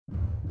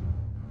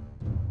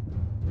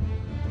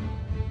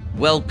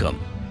Welcome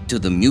to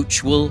the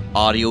Mutual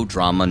Audio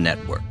Drama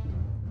Network.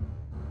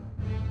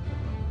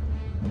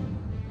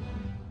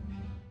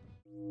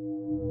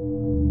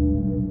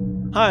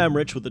 Hi, I'm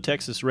Rich with the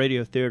Texas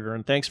Radio Theater,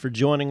 and thanks for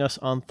joining us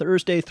on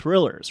Thursday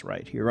Thrillers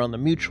right here on the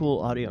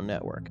Mutual Audio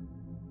Network.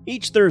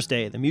 Each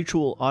Thursday, the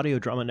Mutual Audio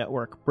Drama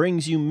Network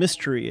brings you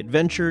mystery,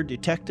 adventure,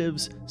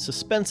 detectives,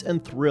 suspense,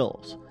 and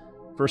thrills.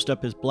 First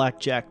up is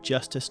Blackjack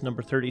Justice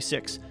number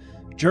 36,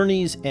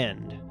 Journey's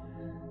End.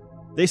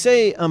 They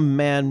say a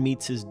man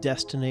meets his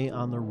destiny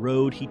on the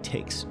road he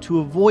takes to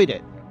avoid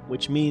it,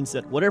 which means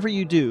that whatever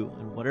you do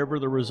and whatever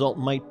the result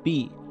might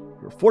be,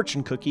 your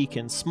fortune cookie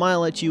can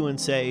smile at you and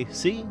say,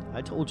 "See,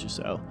 I told you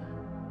so."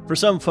 For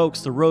some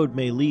folks, the road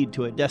may lead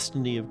to a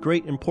destiny of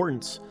great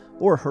importance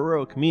or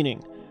heroic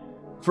meaning.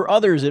 For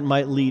others, it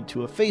might lead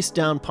to a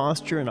face-down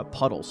posture in a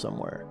puddle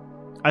somewhere.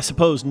 I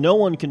suppose no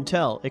one can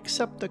tell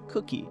except the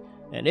cookie,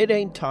 and it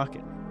ain't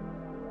talking.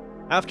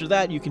 After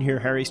that, you can hear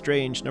Harry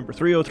Strange number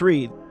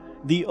 303,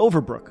 The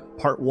Overbrook,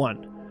 Part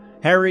 1.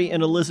 Harry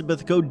and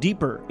Elizabeth go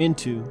deeper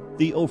into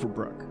the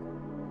Overbrook.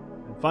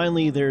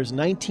 Finally, there's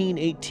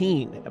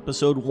 1918,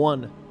 Episode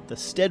 1, The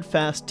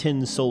Steadfast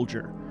Tin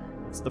Soldier.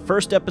 It's the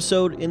first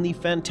episode in the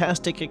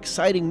fantastic,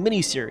 exciting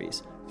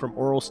miniseries from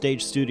Oral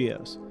Stage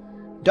Studios.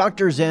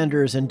 Dr.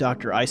 Xanders and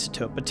Dr.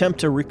 Isotope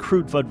attempt to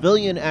recruit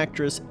vaudevillian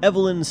actress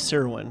Evelyn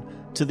Serwin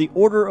to the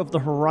Order of the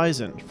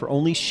Horizon, for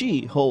only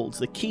she holds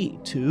the key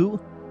to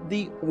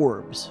the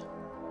orbs.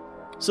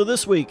 So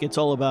this week, it's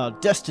all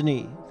about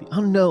destiny, the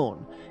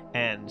unknown,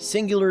 and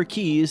singular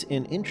keys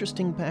in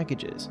interesting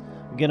packages.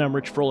 Again, I'm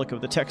Rich Froelich of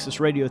the Texas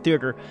Radio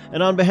Theater,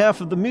 and on behalf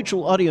of the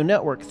Mutual Audio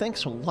Network,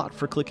 thanks a lot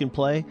for clicking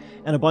play,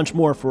 and a bunch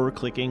more for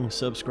clicking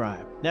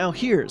subscribe. Now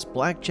here's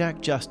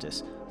Blackjack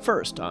Justice,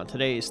 first on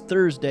today's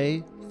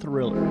Thursday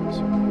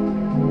Thrillers.